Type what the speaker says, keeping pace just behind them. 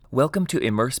Welcome to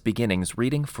Immerse Beginnings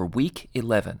reading for Week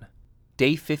 11,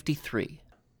 Day 53.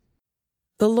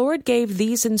 The Lord gave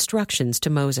these instructions to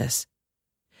Moses.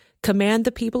 Command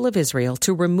the people of Israel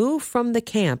to remove from the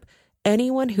camp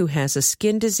anyone who has a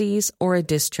skin disease or a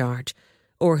discharge,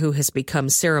 or who has become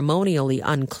ceremonially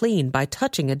unclean by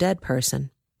touching a dead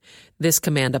person. This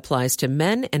command applies to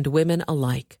men and women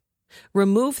alike.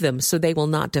 Remove them so they will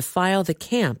not defile the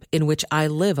camp in which I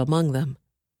live among them.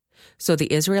 So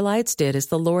the Israelites did as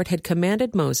the Lord had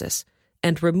commanded Moses,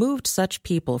 and removed such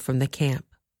people from the camp.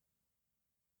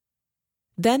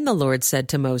 Then the Lord said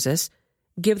to Moses,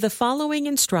 "Give the following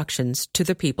instructions to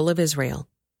the people of Israel.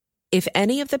 If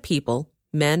any of the people,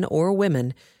 men or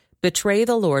women, betray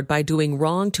the Lord by doing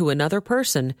wrong to another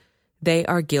person, they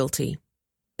are guilty.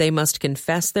 They must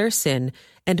confess their sin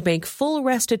and make full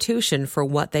restitution for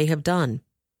what they have done,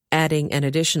 adding an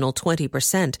additional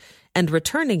 20% and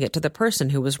returning it to the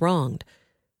person who was wronged.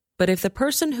 But if the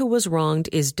person who was wronged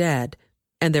is dead,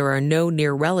 and there are no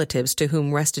near relatives to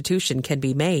whom restitution can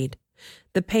be made,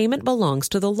 the payment belongs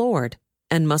to the Lord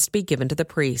and must be given to the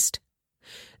priest.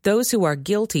 Those who are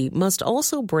guilty must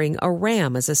also bring a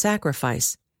ram as a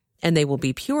sacrifice, and they will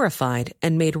be purified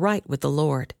and made right with the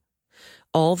Lord.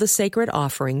 All the sacred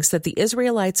offerings that the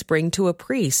Israelites bring to a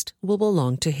priest will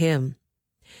belong to him.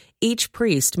 Each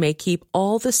priest may keep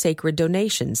all the sacred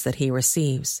donations that he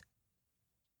receives."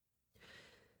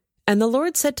 And the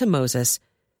Lord said to Moses,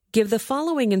 "Give the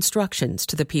following instructions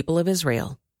to the people of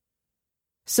Israel.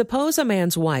 Suppose a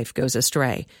man's wife goes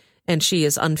astray, and she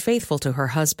is unfaithful to her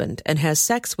husband and has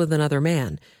sex with another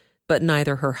man, but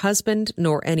neither her husband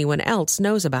nor anyone else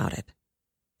knows about it.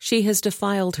 She has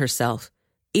defiled herself,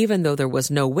 even though there was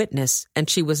no witness and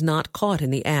she was not caught in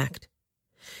the act.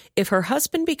 If her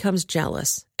husband becomes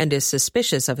jealous and is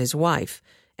suspicious of his wife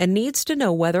and needs to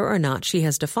know whether or not she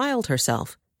has defiled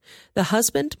herself, the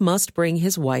husband must bring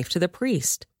his wife to the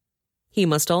priest. He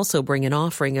must also bring an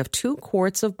offering of 2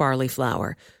 quarts of barley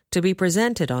flour to be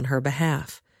presented on her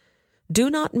behalf. Do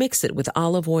not mix it with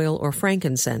olive oil or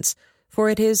frankincense, for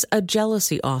it is a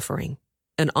jealousy offering,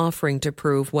 an offering to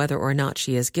prove whether or not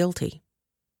she is guilty.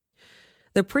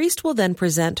 The priest will then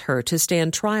present her to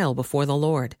stand trial before the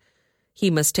Lord. He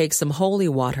must take some holy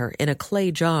water in a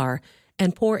clay jar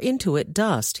and pour into it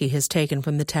dust he has taken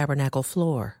from the tabernacle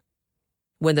floor.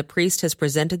 When the priest has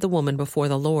presented the woman before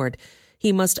the Lord,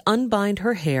 he must unbind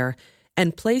her hair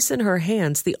and place in her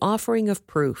hands the offering of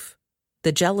proof,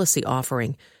 the jealousy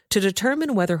offering, to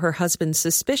determine whether her husband's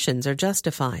suspicions are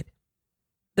justified.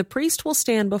 The priest will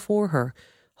stand before her,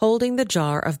 holding the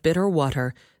jar of bitter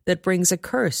water that brings a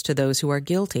curse to those who are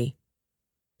guilty.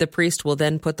 The priest will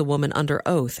then put the woman under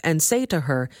oath and say to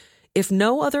her, "If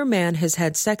no other man has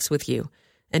had sex with you,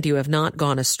 and you have not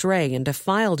gone astray and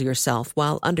defiled yourself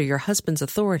while under your husband's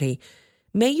authority,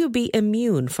 may you be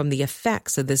immune from the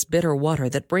effects of this bitter water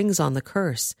that brings on the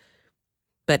curse.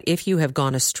 But if you have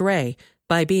gone astray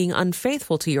by being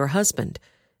unfaithful to your husband,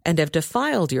 and have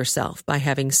defiled yourself by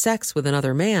having sex with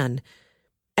another man,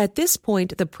 at this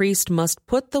point the priest must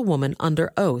put the woman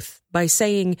under oath by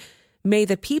saying, 'May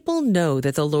the people know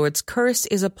that the Lord's curse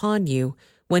is upon you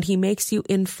when he makes you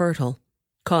infertile,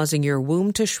 causing your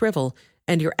womb to shrivel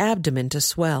and your abdomen to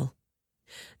swell.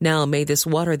 Now may this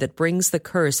water that brings the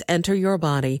curse enter your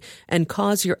body and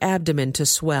cause your abdomen to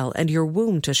swell and your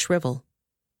womb to shrivel.'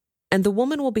 And the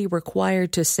woman will be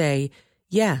required to say,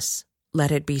 'Yes,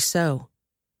 let it be so.'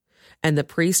 And the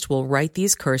priest will write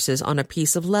these curses on a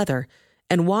piece of leather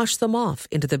and wash them off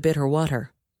into the bitter water.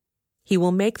 He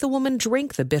will make the woman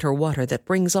drink the bitter water that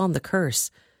brings on the curse.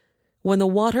 When the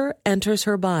water enters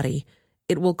her body,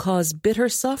 it will cause bitter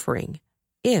suffering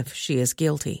if she is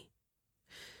guilty.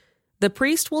 The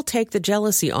priest will take the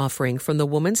jealousy offering from the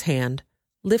woman's hand,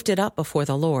 lift it up before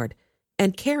the Lord,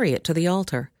 and carry it to the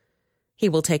altar. He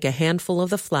will take a handful of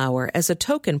the flour as a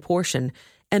token portion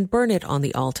and burn it on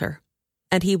the altar,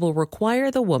 and he will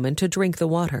require the woman to drink the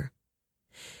water.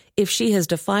 If she has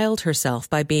defiled herself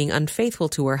by being unfaithful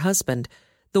to her husband,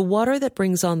 the water that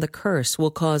brings on the curse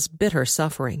will cause bitter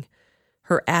suffering.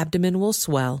 Her abdomen will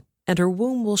swell, and her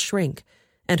womb will shrink,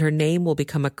 and her name will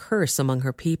become a curse among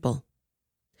her people.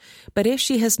 But if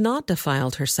she has not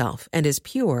defiled herself and is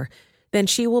pure, then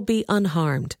she will be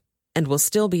unharmed, and will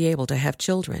still be able to have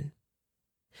children.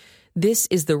 This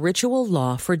is the ritual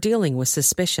law for dealing with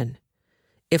suspicion.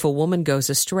 If a woman goes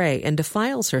astray and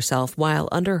defiles herself while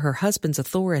under her husband's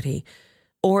authority,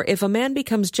 or if a man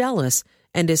becomes jealous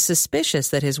and is suspicious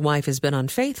that his wife has been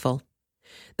unfaithful,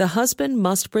 the husband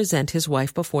must present his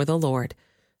wife before the Lord,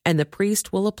 and the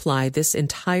priest will apply this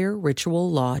entire ritual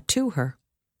law to her.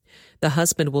 The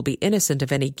husband will be innocent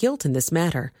of any guilt in this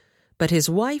matter, but his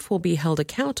wife will be held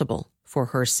accountable for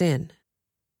her sin.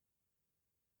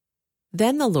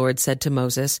 Then the Lord said to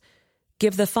Moses,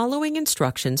 "Give the following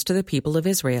instructions to the people of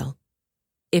Israel.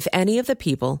 If any of the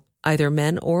people, either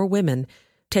men or women,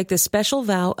 take the special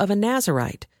vow of a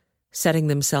Nazirite, setting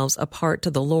themselves apart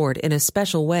to the Lord in a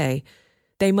special way,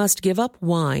 they must give up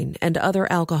wine and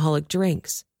other alcoholic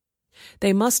drinks.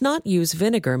 They must not use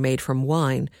vinegar made from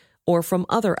wine or from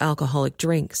other alcoholic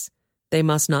drinks. They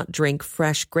must not drink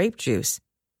fresh grape juice,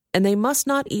 and they must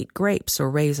not eat grapes or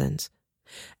raisins.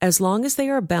 As long as they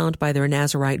are bound by their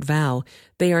Nazirite vow,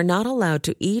 they are not allowed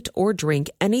to eat or drink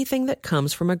anything that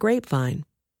comes from a grapevine,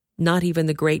 not even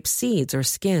the grape seeds or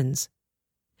skins.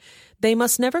 They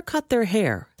must never cut their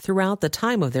hair throughout the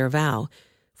time of their vow,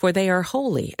 for they are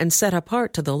holy and set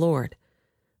apart to the Lord.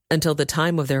 Until the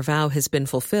time of their vow has been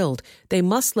fulfilled, they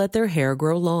must let their hair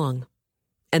grow long.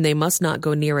 And they must not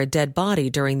go near a dead body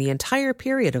during the entire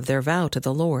period of their vow to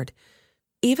the Lord.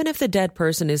 Even if the dead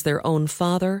person is their own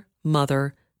father,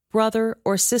 mother, brother,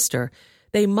 or sister,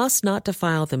 they must not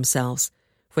defile themselves,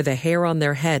 for the hair on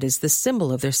their head is the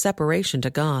symbol of their separation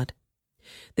to God.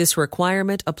 This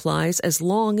requirement applies as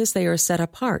long as they are set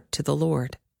apart to the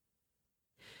Lord.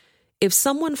 If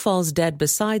someone falls dead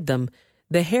beside them,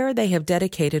 the hair they have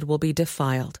dedicated will be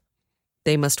defiled.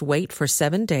 They must wait for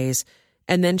 7 days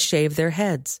and then shave their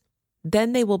heads.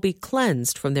 Then they will be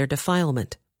cleansed from their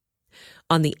defilement.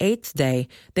 On the 8th day,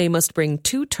 they must bring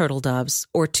 2 turtle doves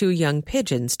or 2 young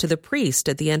pigeons to the priest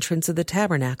at the entrance of the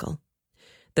tabernacle.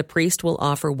 The priest will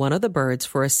offer one of the birds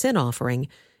for a sin offering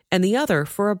and the other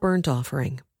for a burnt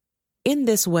offering. In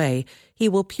this way, he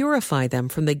will purify them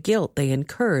from the guilt they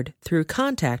incurred through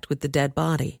contact with the dead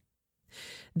body.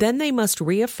 Then they must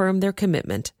reaffirm their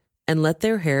commitment and let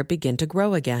their hair begin to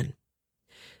grow again.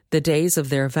 The days of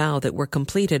their vow that were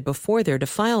completed before their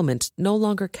defilement no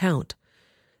longer count.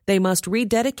 They must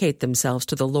rededicate themselves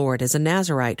to the Lord as a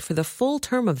Nazirite for the full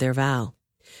term of their vow,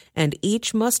 and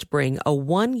each must bring a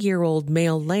 1-year-old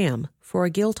male lamb for a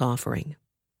guilt offering.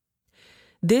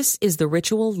 This is the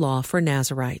ritual law for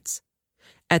Nazirites.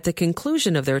 At the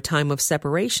conclusion of their time of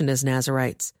separation as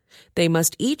Nazirites, they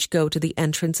must each go to the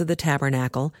entrance of the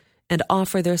tabernacle and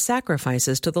offer their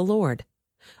sacrifices to the Lord: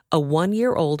 a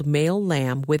 1-year-old male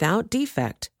lamb without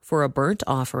defect for a burnt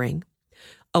offering,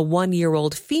 a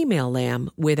 1-year-old female lamb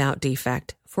without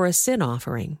defect for a sin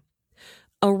offering,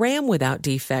 a ram without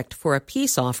defect for a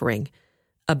peace offering,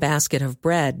 a basket of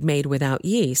bread made without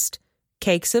yeast,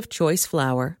 cakes of choice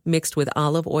flour mixed with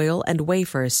olive oil and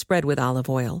wafers spread with olive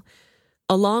oil,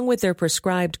 along with their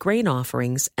prescribed grain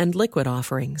offerings and liquid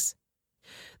offerings.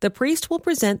 The priest will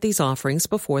present these offerings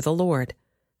before the Lord,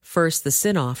 first the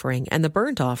sin offering and the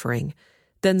burnt offering,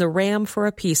 then the ram for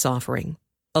a peace offering,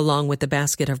 along with the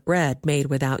basket of bread made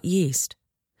without yeast.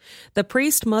 The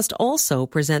priest must also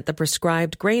present the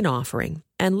prescribed grain offering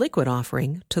and liquid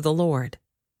offering to the Lord.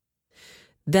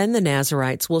 Then the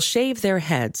Nazirites will shave their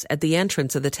heads at the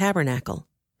entrance of the tabernacle.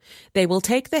 They will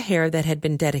take the hair that had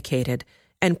been dedicated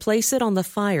and place it on the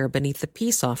fire beneath the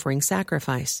peace offering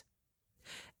sacrifice.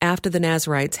 After the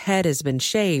Nazirite's head has been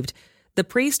shaved, the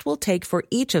priest will take for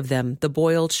each of them the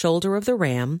boiled shoulder of the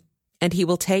ram, and he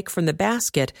will take from the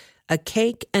basket a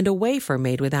cake and a wafer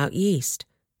made without yeast.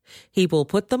 He will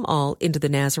put them all into the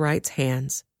Nazirite's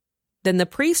hands. Then the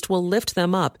priest will lift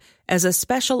them up as a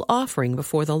special offering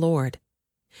before the Lord.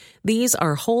 These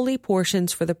are holy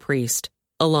portions for the priest,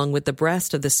 along with the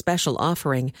breast of the special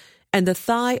offering and the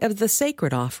thigh of the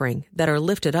sacred offering that are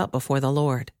lifted up before the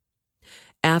Lord.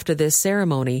 After this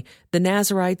ceremony, the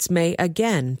Nazirites may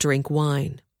again drink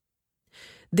wine.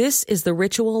 This is the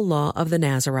ritual law of the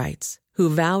Nazirites, who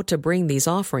vow to bring these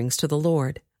offerings to the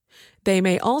Lord. They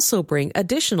may also bring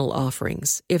additional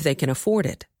offerings if they can afford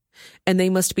it, and they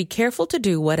must be careful to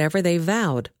do whatever they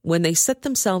vowed when they set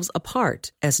themselves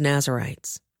apart as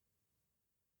Nazirites.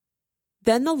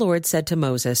 Then the Lord said to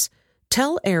Moses,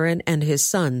 "Tell Aaron and his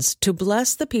sons to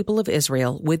bless the people of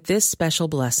Israel with this special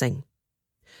blessing.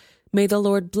 May the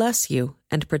Lord bless you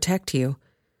and protect you.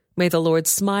 May the Lord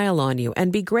smile on you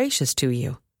and be gracious to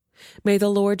you. May the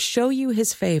Lord show you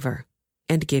his favor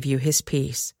and give you his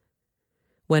peace.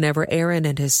 Whenever Aaron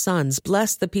and his sons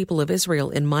bless the people of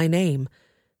Israel in my name,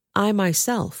 I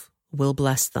myself will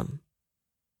bless them."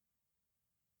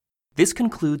 This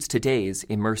concludes today's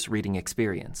Immerse Reading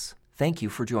Experience. Thank you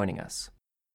for joining us.